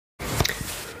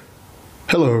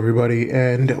Hello, everybody,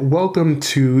 and welcome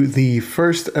to the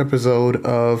first episode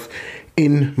of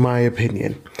In My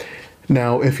Opinion.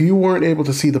 Now, if you weren't able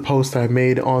to see the post I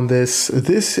made on this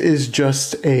is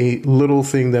just a little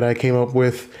thing that I came up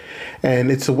with,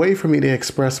 and it's a way for me to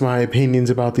express my opinions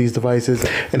about these devices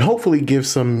and hopefully give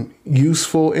some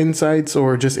useful insights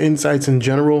or just insights in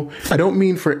general. I don't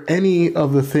mean for any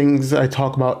of the things I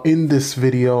talk about in this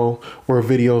video or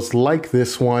videos like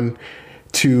this one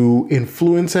to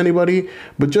influence anybody,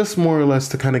 but just more or less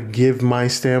to kind of give my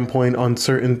standpoint on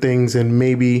certain things and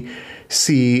maybe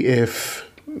see if,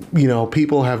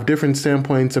 people have different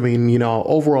standpoints. I mean,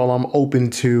 overall, I'm open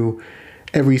to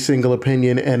every single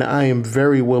opinion, and I am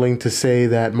very willing to say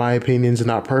that my opinions are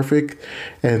not perfect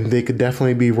and they could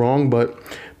definitely be wrong, but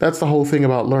that's the whole thing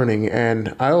about learning.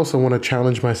 And I also want to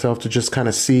challenge myself to just kind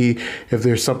of see if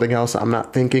there's something else I'm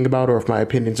not thinking about or if my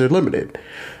opinions are limited.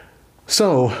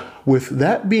 So, with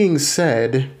that being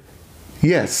said,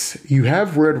 yes, you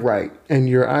have read right, and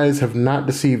your eyes have not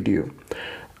deceived you.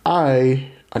 A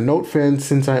Note fan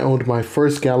since I owned my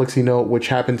first Galaxy Note, which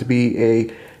happened to be a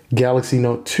Galaxy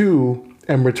Note 2,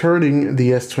 am returning the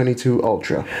S22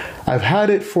 Ultra. I've had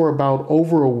it for about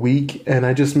over a week, and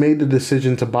I just made the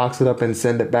decision to box it up and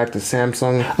send it back to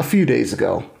Samsung a few days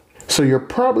ago. So you're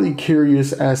probably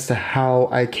curious as to how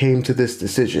I came to this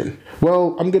decision.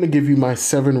 Well, I'm going to give you my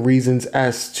 7 reasons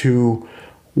as to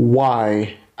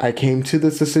why I came to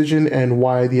this decision and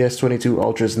why the S22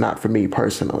 Ultra is not for me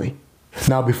personally.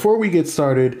 Now, before we get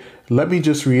started, let me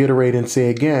just reiterate and say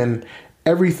again,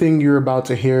 everything you're about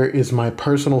to hear is my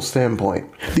personal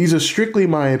standpoint. These are strictly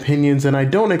my opinions, and I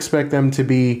don't expect them to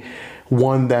be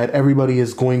one that everybody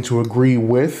is going to agree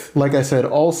with. Like I said,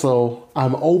 also,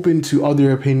 I'm open to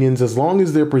other opinions as long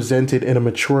as they're presented in a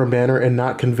mature manner and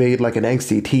not conveyed like an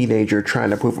angsty teenager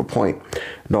trying to prove a point.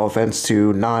 No offense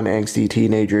to non-angsty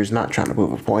teenagers not trying to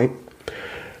prove a point.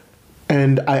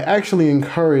 And I actually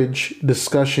encourage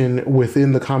discussion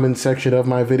within the comment section of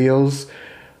my videos.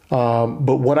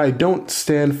 But what I don't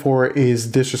stand for is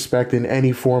disrespect in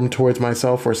any form towards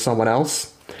myself or someone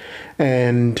else.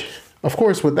 And of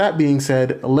course, with that being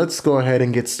said, let's go ahead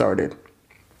and get started.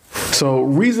 So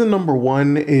reason number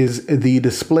 1 is the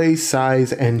display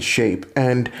size and shape.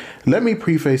 And let me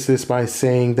preface this by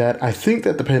saying that I think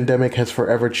that the pandemic has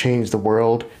forever changed the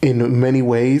world in many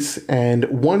ways. And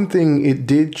one thing it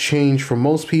did change for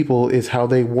most people is how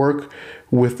they work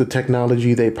with the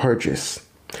technology they purchase.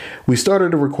 We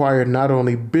started to require not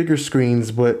only bigger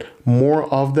screens, but more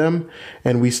of them,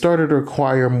 and we started to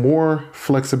require more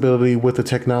flexibility with the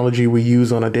technology we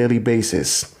use on a daily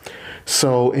basis.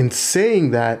 So in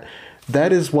saying that,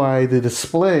 that is why the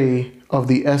display of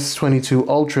the S22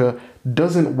 Ultra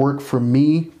doesn't work for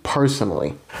me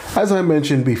personally. As I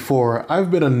mentioned before,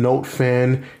 I've been a Note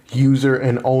fan, user,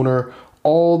 and owner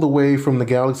all the way from the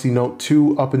Galaxy Note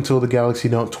 2 up until the Galaxy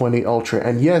Note 20 Ultra.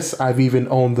 And yes, I've even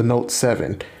owned the Note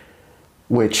 7,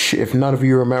 which, if none of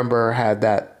you remember, had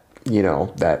that,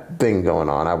 that thing going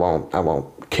on. I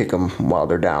won't kick them while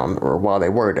they're down or while they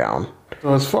were down.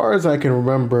 So as far as I can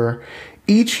remember,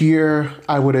 each year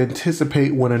I would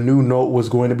anticipate when a new Note was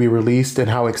going to be released and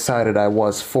how excited I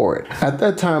was for it. At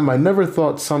that time, I never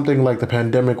thought something like the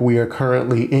pandemic we are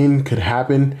currently in could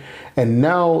happen. And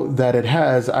now that it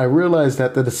has, I realize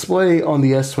that the display on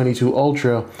the S22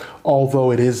 Ultra,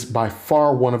 although it is by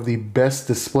far one of the best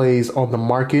displays on the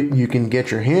market you can get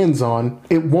your hands on,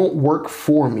 it won't work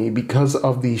for me because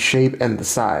of the shape and the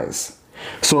size.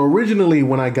 So originally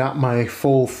when I got my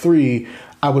Fold 3,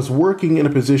 I was working in a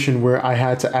position where I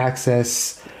had to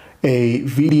access a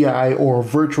VDI or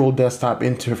virtual desktop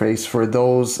interface for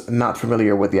those not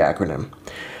familiar with the acronym.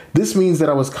 This means that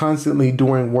I was constantly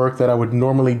doing work that I would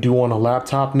normally do on a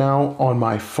laptop now on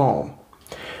my phone.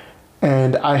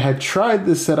 And I had tried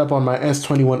this setup on my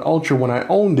S21 Ultra when I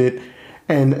owned it,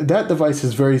 and that device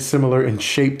is very similar in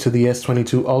shape to the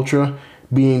S22 Ultra,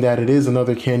 being that it is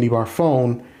another candy bar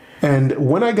phone. And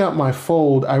when I got my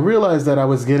Fold, I realized that I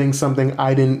was getting something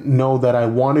I didn't know that I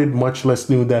wanted, much less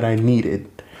knew that I needed.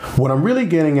 What I'm really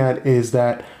getting at is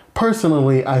that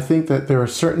personally, I think that there are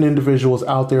certain individuals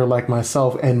out there like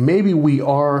myself, and maybe we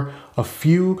are a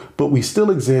few, but we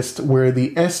still exist, where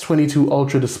the S22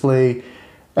 Ultra display,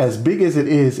 as big as it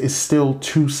is still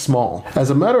too small.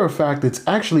 As a matter of fact, it's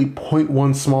actually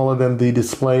 0.1 smaller than the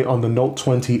display on the Note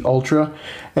 20 Ultra,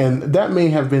 and that may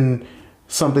have been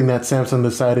something that Samsung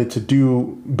decided to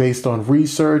do based on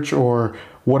research or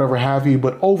whatever have you,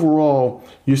 but overall,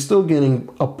 you're still getting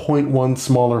a 0.1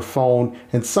 smaller phone,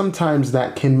 and sometimes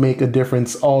that can make a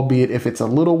difference, albeit if it's a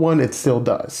little one, it still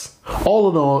does. All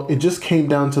in all, it just came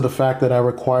down to the fact that I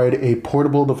required a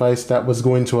portable device that was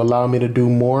going to allow me to do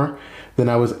more than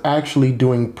I was actually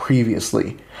doing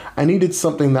previously. I needed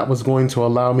something that was going to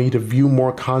allow me to view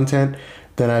more content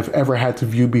than I've ever had to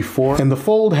view before. And the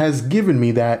Fold has given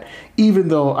me that, even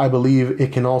though I believe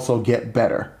it can also get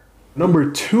better.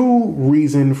 Number 2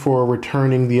 reason for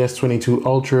returning the S22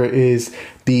 Ultra is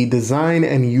the design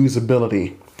and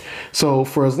usability. So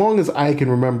for as long as I can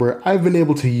remember, I've been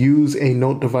able to use a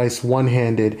Note device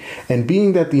one-handed, and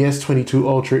being that the S22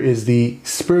 Ultra is the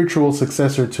spiritual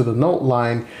successor to the Note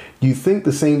line, you think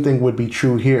the same thing would be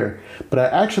true here. But I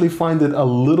actually find it a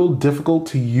little difficult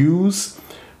to use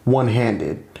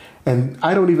one-handed, and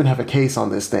I don't even have a case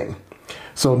on this thing.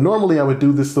 So normally I would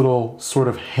do this little sort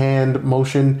of hand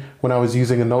motion when I was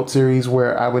using a Note series,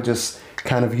 where I would just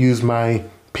kind of use my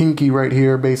pinky right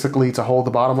here basically to hold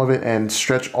the bottom of it and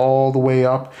stretch all the way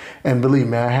up. And believe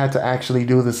me, I had to actually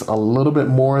do this a little bit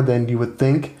more than you would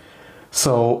think.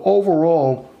 So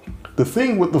overall, the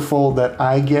thing with the Fold that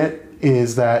I get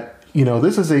is that, you know,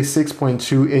 this is a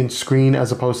 6.2 inch screen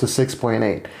as opposed to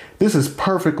 6.8. This is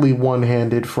perfectly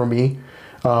one-handed for me.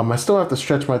 I still have to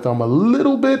stretch my thumb a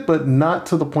little bit, but not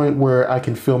to the point where I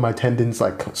can feel my tendons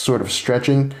like sort of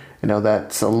stretching. You know,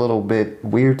 that's a little bit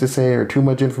weird to say or too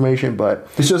much information, but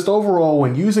it's just overall,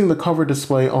 when using the cover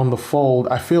display on the Fold,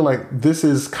 I feel like this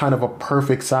is kind of a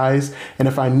perfect size. And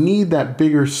if I need that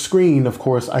bigger screen, of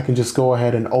course, I can just go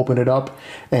ahead and open it up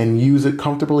and use it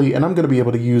comfortably. And I'm going to be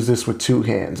able to use this with 2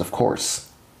 hands, of course.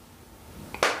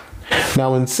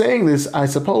 Now, in saying this, I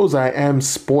suppose I am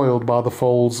spoiled by the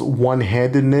Fold's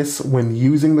one-handedness when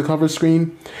using the cover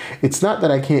screen. It's not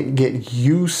that I can't get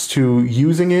used to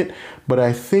using it, but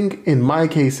I think in my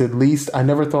case at least, I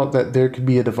never thought that there could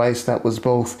be a device that was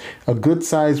both a good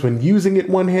size when using it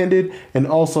one-handed and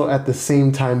also at the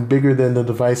same time bigger than the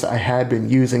device I had been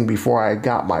using before I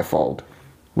got my Fold,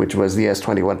 which was the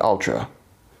S21 Ultra.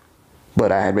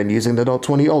 But I had been using the Note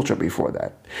 20 Ultra before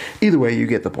that. Either way, you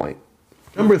get the point.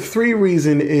 Number 3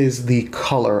 reason is the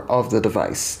color of the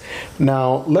device.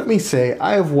 Now, let me say,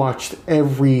 I have watched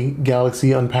every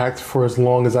Galaxy Unpacked for as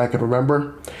long as I can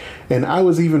remember, and I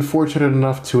was even fortunate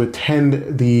enough to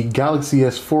attend the Galaxy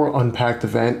S4 Unpacked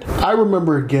event. I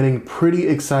remember getting pretty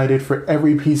excited for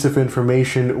every piece of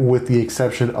information with the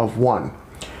exception of one: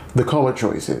 the color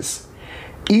choices.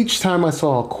 Each time I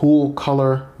saw a cool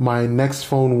color my next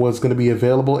phone was going to be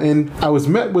available in, I was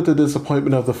met with the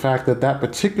disappointment of the fact that that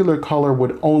particular color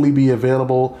would only be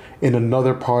available in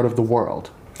another part of the world.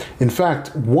 In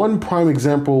fact, one prime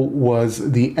example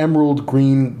was the emerald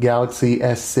green Galaxy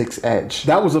S6 Edge.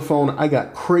 That was a phone I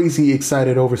got crazy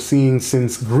excited over seeing,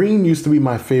 since green used to be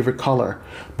my favorite color,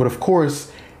 but of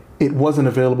course it wasn't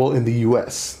available in the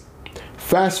US.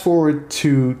 Fast forward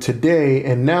to today,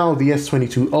 and now the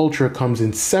S22 Ultra comes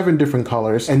in 7 different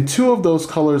colors, and 2 of those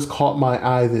colors caught my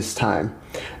eye this time.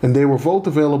 And they were both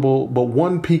available, but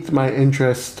one piqued my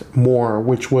interest more,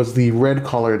 which was the red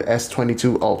colored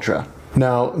S22 Ultra.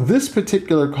 Now, this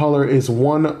particular color is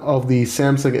one of the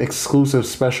Samsung exclusive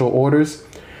special orders,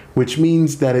 which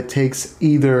means that it takes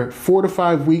either 4 to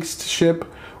 5 weeks to ship,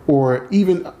 or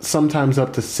even sometimes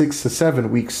up to 6 to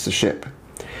 7 weeks to ship.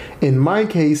 In my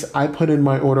case, I put in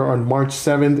my order on March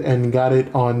 7th and got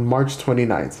it on March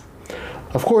 29th.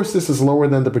 Of course, this is lower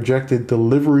than the projected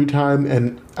delivery time,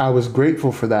 and I was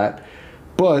grateful for that.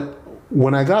 But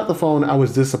when I got the phone, I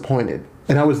was disappointed.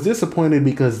 And I was disappointed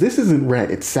because this isn't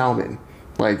red, it's salmon.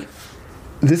 Like,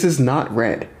 this is not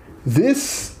red.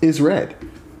 This is red.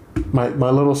 My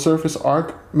little Surface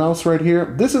Arc mouse right here,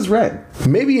 this is red.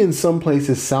 Maybe in some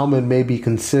places salmon may be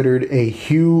considered a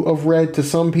hue of red to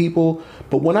some people,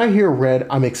 but when I hear red,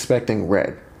 I'm expecting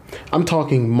red. I'm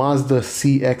talking Mazda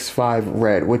CX-5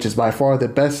 red, which is by far the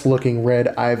best looking red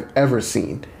I've ever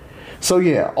seen. So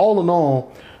yeah, all in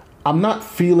all, I'm not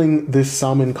feeling this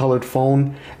salmon colored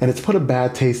phone, and it's put a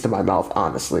bad taste in my mouth,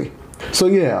 honestly. So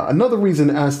yeah, another reason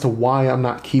as to why I'm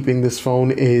not keeping this phone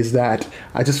is that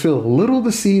I just feel a little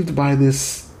deceived by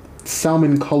this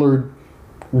salmon colored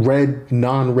red,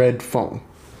 non-red phone.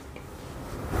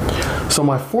 So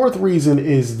my 4th reason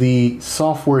is the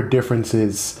software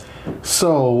differences.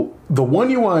 So the One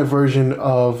UI version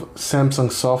of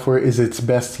Samsung software is its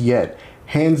best yet.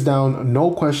 Hands down,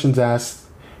 no questions asked.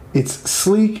 It's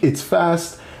sleek, it's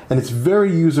fast, and it's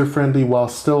very user-friendly while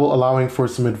still allowing for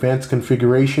some advanced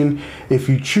configuration if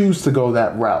you choose to go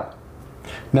that route.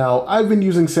 Now, I've been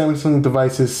using Samsung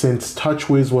devices since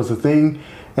TouchWiz was a thing,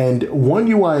 and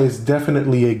One UI is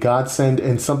definitely a godsend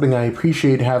and something I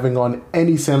appreciate having on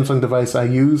any Samsung device I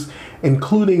use,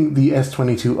 including the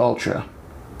S22 Ultra.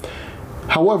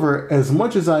 However, as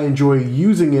much as I enjoy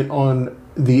using it on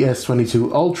the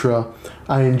S22 Ultra,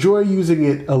 I enjoy using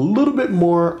it a little bit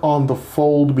more on the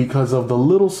Fold because of the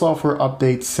little software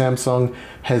updates Samsung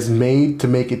has made to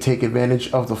make it take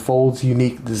advantage of the Fold's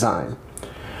unique design.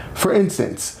 For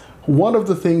instance, one of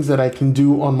the things that I can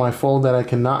do on my Fold that I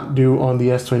cannot do on the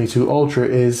S22 Ultra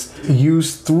is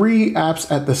use 3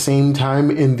 apps at the same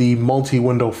time in the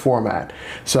multi-window format.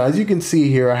 So as you can see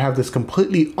here, I have this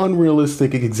completely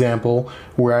unrealistic example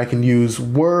where I can use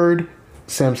Word,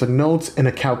 Samsung Notes, and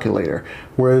a calculator.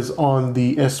 Whereas on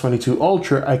the S22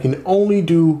 Ultra, I can only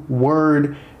do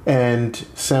Word and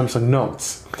Samsung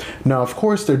Notes. Now, of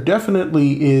course, there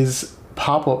definitely is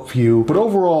pop-up view, but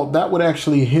overall that would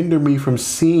actually hinder me from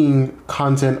seeing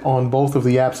content on both of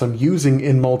the apps I'm using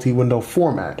in multi-window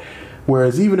format.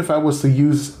 Whereas even if I was to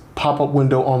use pop-up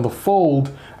window on the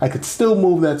Fold, I could still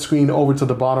move that screen over to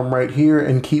the bottom right here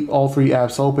and keep all 3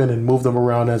 apps open and move them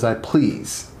around as I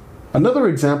please. Another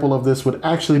example of this would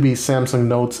actually be Samsung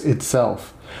Notes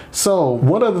itself. So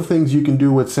one of the things you can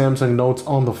do with Samsung Notes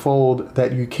on the Fold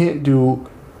that you can't do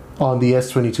on the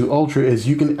S22 Ultra is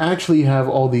you can actually have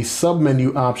all these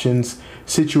sub-menu options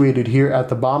situated here at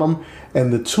the bottom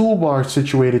and the toolbar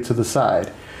situated to the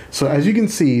side. So as you can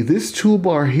see, this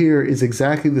toolbar here is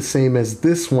exactly the same as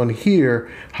this one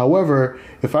here. However,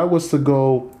 if I was to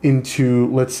go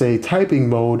into, let's say, typing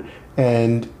mode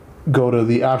and go to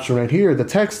the option right here, the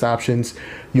text options,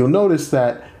 you'll notice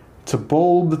that to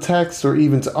bold the text or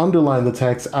even to underline the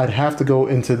text, I'd have to go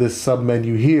into this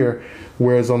sub-menu here,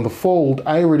 whereas on the Fold,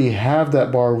 I already have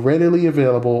that bar readily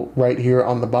available right here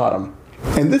on the bottom.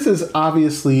 And this is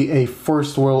obviously a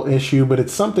first world issue, but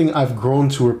it's something I've grown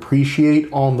to appreciate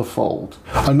on the Fold.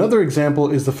 Another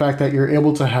example is the fact that you're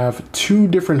able to have 2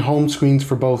 different home screens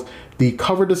for both the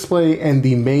cover display and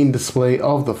the main display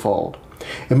of the Fold.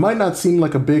 It might not seem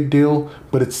like a big deal,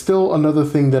 but it's still another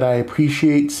thing that I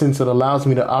appreciate since it allows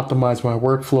me to optimize my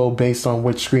workflow based on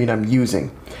which screen I'm using.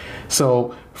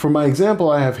 So for my example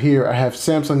I have here, I have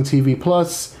Samsung TV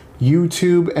Plus,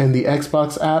 YouTube, and the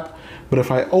Xbox app. But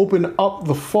if I open up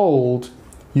the Fold,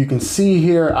 you can see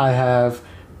here I have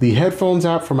the headphones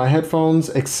app for my headphones,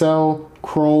 Excel,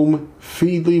 Chrome,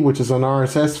 Feedly, which is an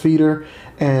RSS feeder,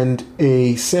 and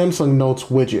a Samsung Notes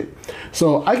widget.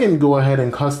 So I can go ahead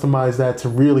and customize that to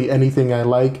really anything I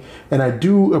like, and I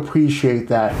do appreciate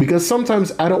that because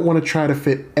sometimes I don't want to try to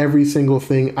fit every single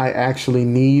thing I actually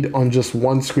need on just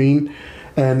one screen.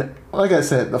 And like I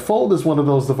said, the Fold is one of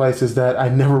those devices that I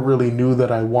never really knew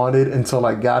that I wanted until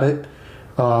I got it,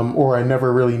 or I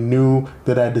never really knew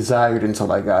that I desired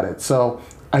until I got it. So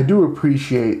I do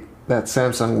appreciate that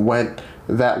Samsung went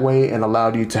that way and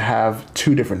allowed you to have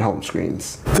 2 different home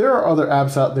screens. There are other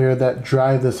apps out there that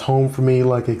drive this home for me,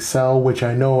 like Excel, which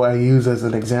I know I use as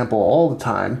an example all the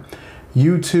time.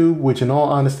 YouTube, which in all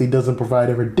honesty doesn't provide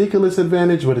a ridiculous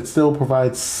advantage, but it still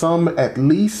provides some at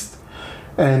least.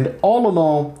 And all in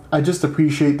all, I just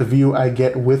appreciate the view I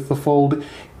get with the Fold,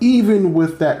 even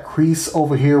with that crease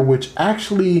over here, which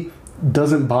actually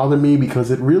doesn't bother me because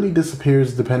it really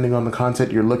disappears depending on the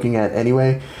content you're looking at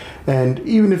anyway. And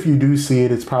even if you do see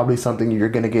it, it's probably something you're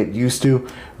going to get used to,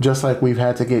 just like we've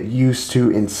had to get used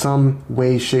to in some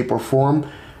way, shape, or form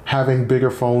having bigger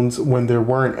phones when there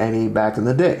weren't any back in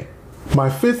the day. My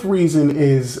 5th reason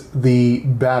is the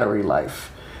battery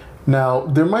life. Now,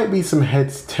 there might be some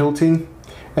heads tilting,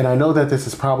 and I know that this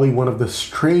is probably one of the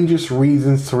strangest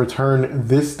reasons to return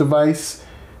this device,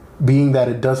 being that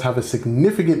it does have a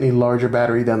significantly larger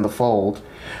battery than the Fold.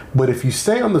 But if you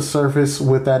stay on the surface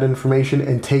with that information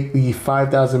and take the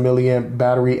 5,000 milliamp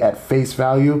battery at face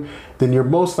value, then you're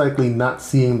most likely not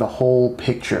seeing the whole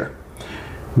picture.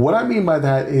 What I mean by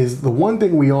that is the one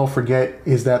thing we all forget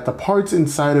is that the parts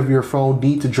inside of your phone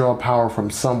need to draw power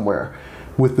from somewhere,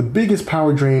 with the biggest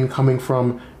power drain coming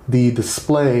from the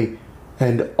display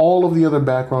and all of the other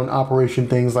background operation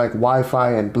things like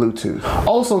Wi-Fi and Bluetooth.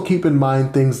 Also keep in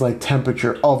mind things like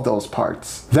temperature of those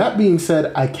parts. That being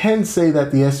said, I can say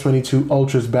that the S22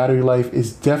 Ultra's battery life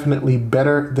is definitely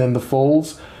better than the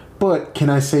Folds, but can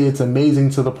I say it's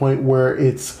amazing to the point where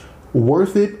it's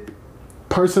worth it?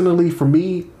 Personally, for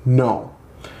me, no.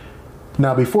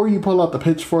 Now, before you pull out the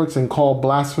pitchforks and call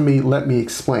blasphemy, let me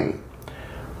explain.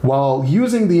 While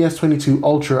using the S22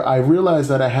 Ultra, I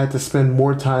realized that I had to spend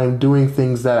more time doing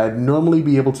things that I'd normally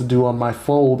be able to do on my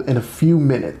Fold in a few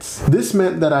minutes. This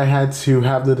meant that I had to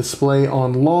have the display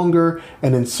on longer,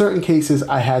 and in certain cases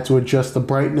I had to adjust the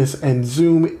brightness and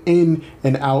zoom in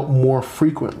and out more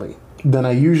frequently than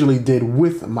I usually did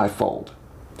with my Fold.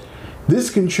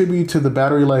 This contributed to the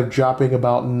battery life dropping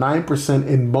about 9%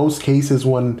 in most cases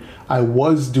when I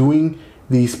was doing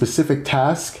the specific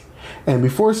task. And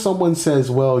before someone says,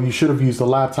 well, you should have used a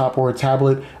laptop or a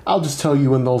tablet, I'll just tell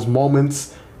you in those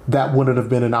moments, that wouldn't have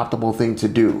been an optimal thing to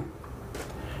do.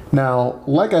 Now,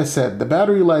 like I said, the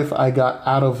battery life I got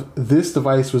out of this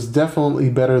device was definitely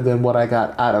better than what I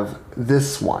got out of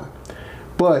this one.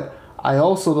 But I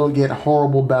also don't get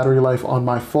horrible battery life on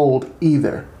my Fold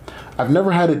either. I've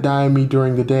never had it die on me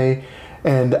during the day,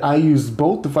 and I used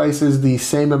both devices the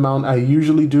same amount I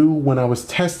usually do when I was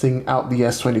testing out the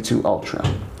S22 Ultra.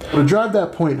 To drive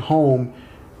that point home,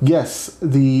 yes,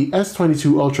 the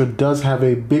S22 Ultra does have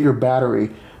a bigger battery,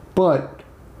 but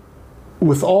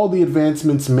with all the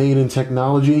advancements made in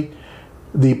technology,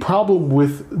 the problem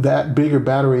with that bigger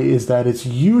battery is that it's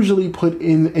usually put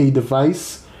in a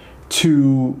device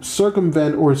to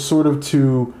circumvent or sort of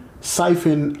to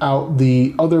siphon out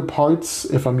the other parts,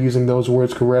 if I'm using those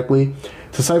words correctly,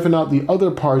 to siphon out the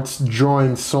other parts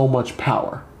drawing so much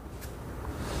power.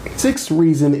 Sixth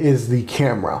reason is the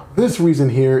camera. This reason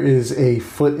here is a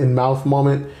foot and mouth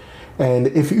moment. And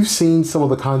if you've seen some of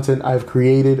the content I've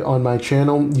created on my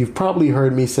channel, you've probably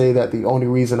heard me say that the only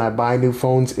reason I buy new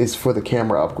phones is for the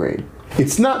camera upgrade.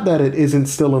 It's not that it isn't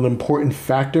still an important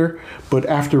factor, but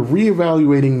after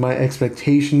reevaluating my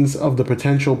expectations of the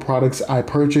potential products I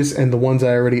purchased and the ones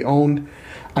I already owned,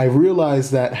 I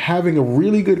realized that having a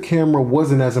really good camera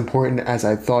wasn't as important as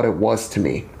I thought it was to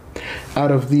me.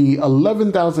 Out of the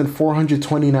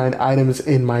 11,429 items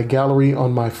in my gallery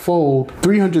on my Fold,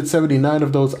 379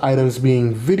 of those items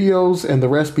being videos and the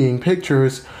rest being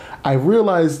pictures, I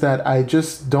realized that I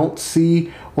just don't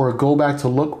see or go back to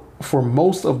look for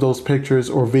most of those pictures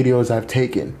or videos I've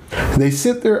taken. They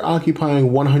sit there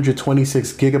occupying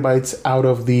 126 gigabytes out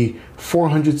of the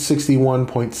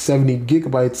 461.70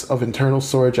 gigabytes of internal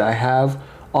storage I have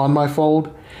on my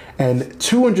Fold, and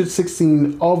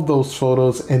 216 of those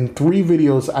photos and 3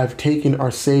 videos I've taken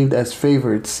are saved as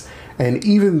favorites, and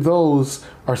even those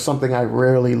are something I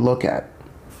rarely look at.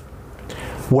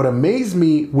 What amazed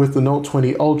me with the Note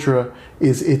 20 Ultra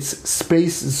is its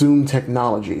space zoom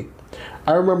technology.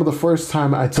 I remember the first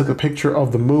time I took a picture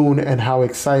of the moon and how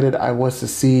excited I was to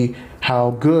see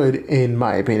how good, in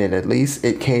my opinion at least,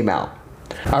 it came out.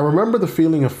 I remember the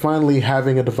feeling of finally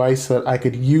having a device that I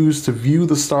could use to view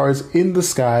the stars in the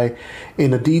sky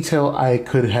in a detail I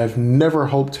could have never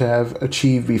hoped to have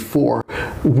achieved before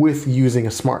with using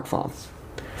a smartphone.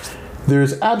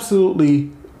 There's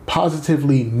absolutely,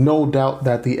 positively no doubt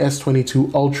that the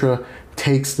S22 Ultra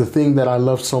takes the thing that I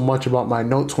love so much about my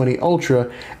Note 20 Ultra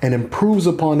and improves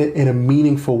upon it in a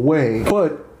meaningful way.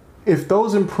 But if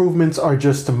those improvements are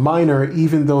just minor,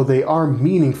 even though they are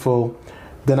meaningful,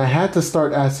 then I had to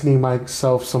start asking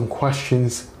myself some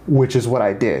questions, which is what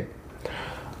I did.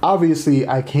 Obviously,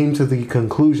 I came to the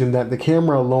conclusion that the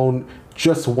camera alone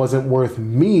just wasn't worth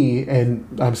me, and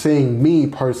I'm saying me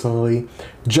personally,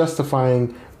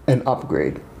 justifying an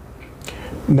upgrade.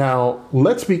 Now,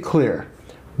 let's be clear.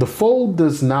 The Fold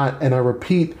does not, and I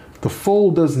repeat, the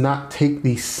Fold does not take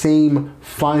the same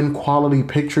fine quality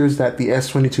pictures that the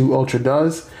S22 Ultra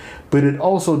does, but it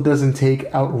also doesn't take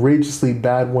outrageously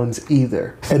bad ones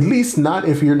either. At least not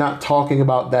if you're not talking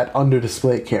about that under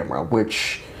display camera,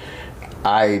 which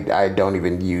I don't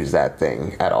even use that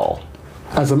thing at all.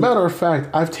 As a matter of fact,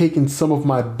 I've taken some of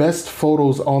my best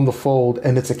photos on the Fold,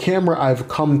 and it's a camera I've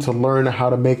come to learn how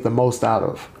to make the most out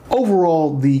of.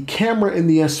 Overall, the camera in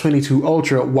the S22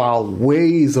 Ultra, while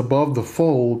ways above the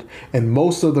Fold and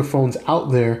most other phones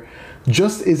out there,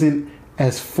 just isn't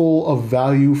as full of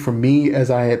value for me as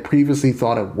I had previously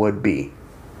thought it would be.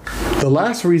 The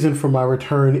last reason for my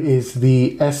return is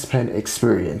the S Pen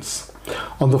experience.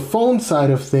 On the phone side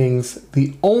of things,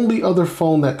 the only other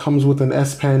phone that comes with an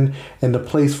S Pen and a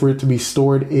place for it to be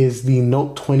stored is the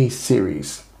Note 20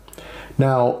 series.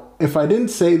 Now, if I didn't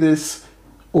say this,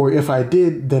 or if I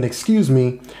did, then excuse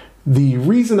me, the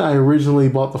reason I originally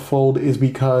bought the Fold is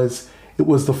because it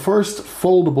was the first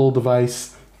foldable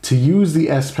device to use the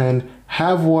S Pen,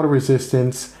 have water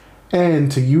resistance,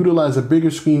 and to utilize a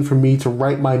bigger screen for me to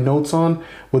write my notes on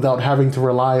without having to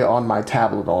rely on my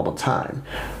tablet all the time.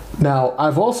 Now,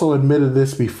 I've also admitted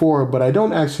this before, but I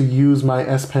don't actually use my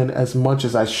S Pen as much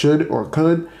as I should or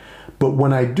could, but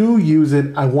when I do use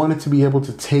it, I want it to be able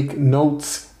to take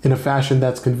notes in a fashion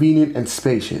that's convenient and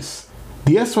spacious.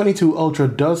 The S22 Ultra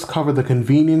does cover the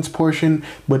convenience portion,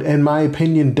 but in my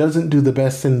opinion doesn't do the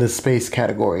best in the space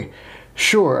category.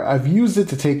 Sure, I've used it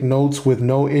to take notes with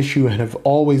no issue and have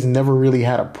always never really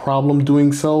had a problem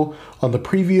doing so on the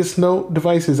previous Note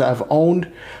devices I've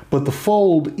owned, but the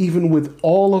Fold, even with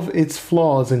all of its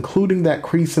flaws, including that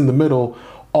crease in the middle,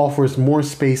 offers more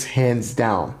space hands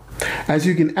down. As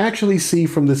you can actually see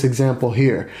from this example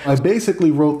here, I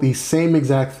basically wrote the same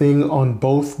exact thing on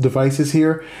both devices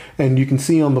here, and you can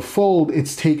see on the Fold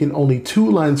it's taken only 2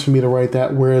 lines for me to write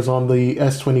that, whereas on the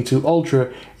S22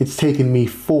 Ultra it's taken me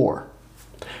 4.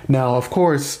 Now of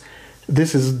course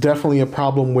this is definitely a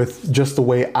problem with just the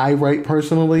way I write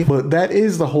personally, but that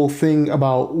is the whole thing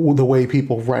about the way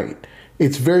people write.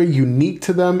 It's very unique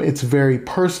to them, it's very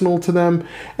personal to them,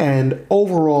 and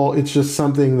overall it's just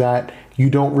something that you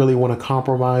don't really want to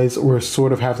compromise or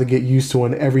sort of have to get used to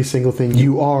on every single thing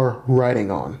you are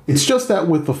writing on. It's just that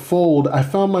with the Fold, I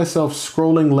found myself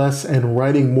scrolling less and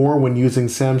writing more when using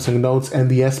Samsung Notes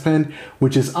and the S Pen,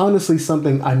 which is honestly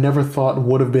something I never thought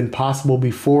would have been possible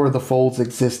before the Fold's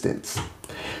existence.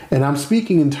 And I'm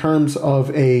speaking in terms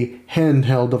of a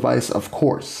handheld device, of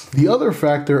course. The other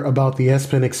factor about the S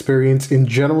Pen experience in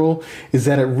general is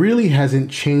that it really hasn't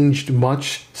changed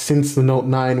much since the Note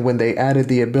 9 when they added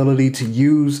the ability to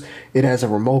use it as a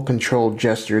remote-controlled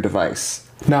gesture device.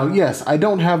 Now, yes, I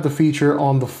don't have the feature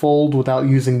on the Fold without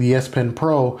using the S Pen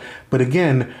Pro, but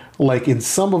again, like in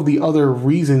some of the other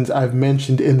reasons I've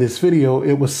mentioned in this video,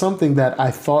 it was something that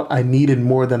I thought I needed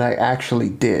more than I actually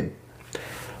did.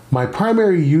 My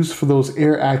primary use for those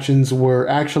air actions were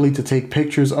actually to take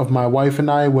pictures of my wife and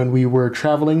I when we were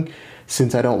traveling,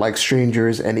 since I don't like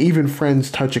strangers and even friends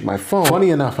touching my phone. Funny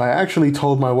enough, I actually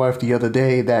told my wife the other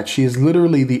day that she is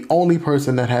literally the only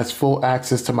person that has full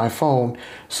access to my phone,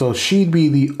 so she'd be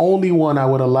the only one I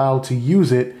would allow to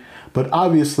use it, but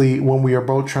obviously when we are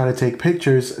both trying to take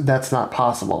pictures, that's not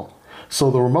possible.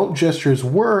 So the remote gestures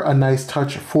were a nice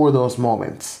touch for those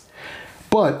moments.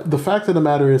 But the fact of the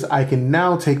matter is I can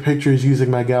now take pictures using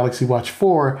my Galaxy Watch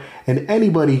 4, and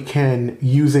anybody can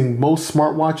using most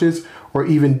smartwatches or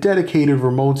even dedicated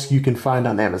remotes you can find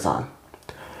on Amazon.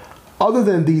 Other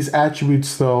than these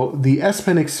attributes though, the S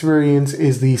Pen experience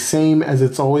is the same as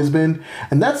it's always been,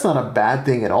 and that's not a bad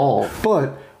thing at all.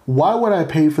 But why would I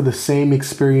pay for the same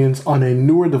experience on a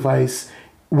newer device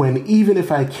when even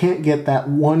if I can't get that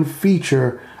one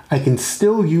feature, I can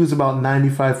still use about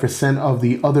 95% of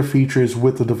the other features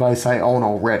with the device I own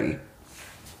already?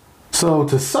 So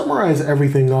to summarize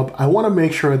everything up, I want to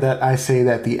make sure that I say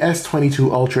that the S22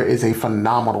 Ultra is a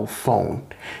phenomenal phone.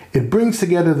 It brings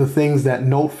together the things that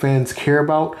Note fans care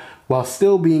about while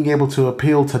still being able to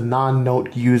appeal to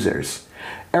non-Note users.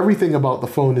 Everything about the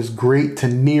phone is great to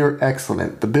near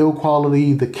excellent. The build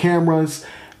quality, the cameras,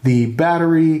 the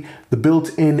battery, the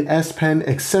built-in S Pen,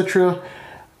 etc.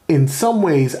 In some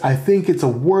ways, I think it's a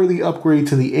worthy upgrade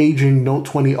to the aging Note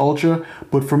 20 Ultra,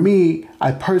 but for me,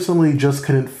 I personally just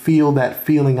couldn't feel that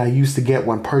feeling I used to get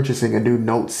when purchasing a new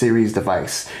Note series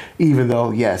device, even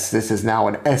though, yes, this is now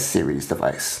an S series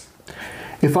device.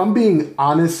 If I'm being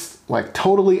honest, like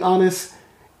totally honest,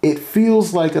 it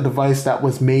feels like a device that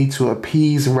was made to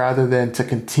appease rather than to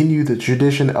continue the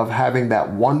tradition of having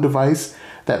that one device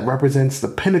that represents the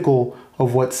pinnacle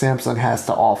of what Samsung has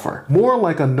to offer. More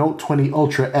like a Note 20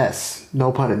 Ultra S,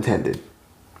 no pun intended.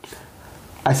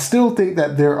 I still think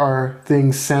that there are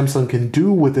things Samsung can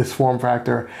do with this form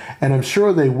factor, and I'm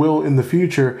sure they will in the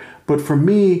future, but for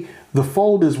me, the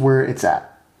Fold is where it's at.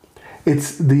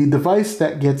 It's the device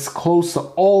that gets close to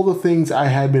all the things I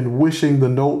had been wishing the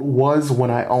Note was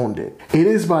when I owned it. It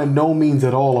is by no means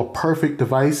at all a perfect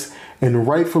device, and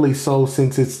rightfully so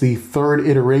since it's the 3rd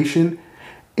iteration.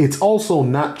 It's also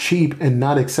not cheap and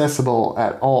not accessible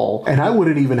at all, and I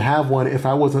wouldn't even have one if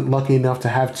I wasn't lucky enough to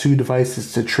have 2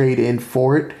 devices to trade in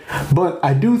for it. But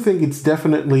I do think it's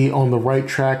definitely on the right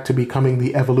track to becoming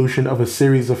the evolution of a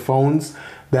series of phones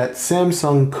that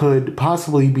Samsung could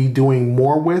possibly be doing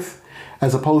more with,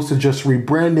 as opposed to just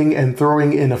rebranding and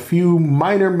throwing in a few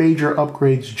minor major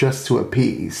upgrades just to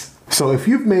appease. So if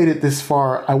you've made it this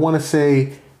far, I want to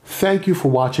say thank you for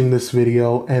watching this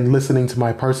video and listening to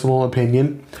my personal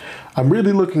opinion. I'm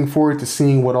really looking forward to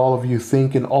seeing what all of you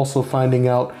think and also finding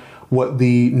out what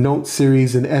the Note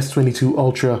series and S22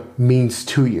 Ultra means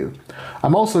to you.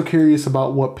 I'm also curious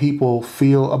about what people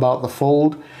feel about the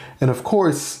Fold, and of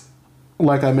course,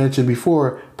 like I mentioned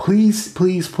before, please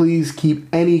keep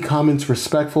any comments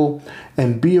respectful,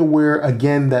 and be aware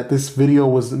again that this video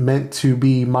was meant to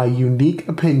be my unique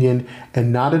opinion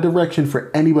and not a direction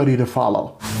for anybody to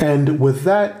follow. And with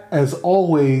that, as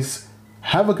always,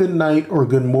 have a good night or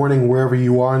good morning wherever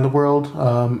you are in the world.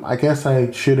 I guess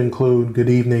I should include good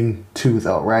evening too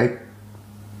though, right?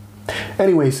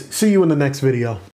 Anyways, see you in the next video.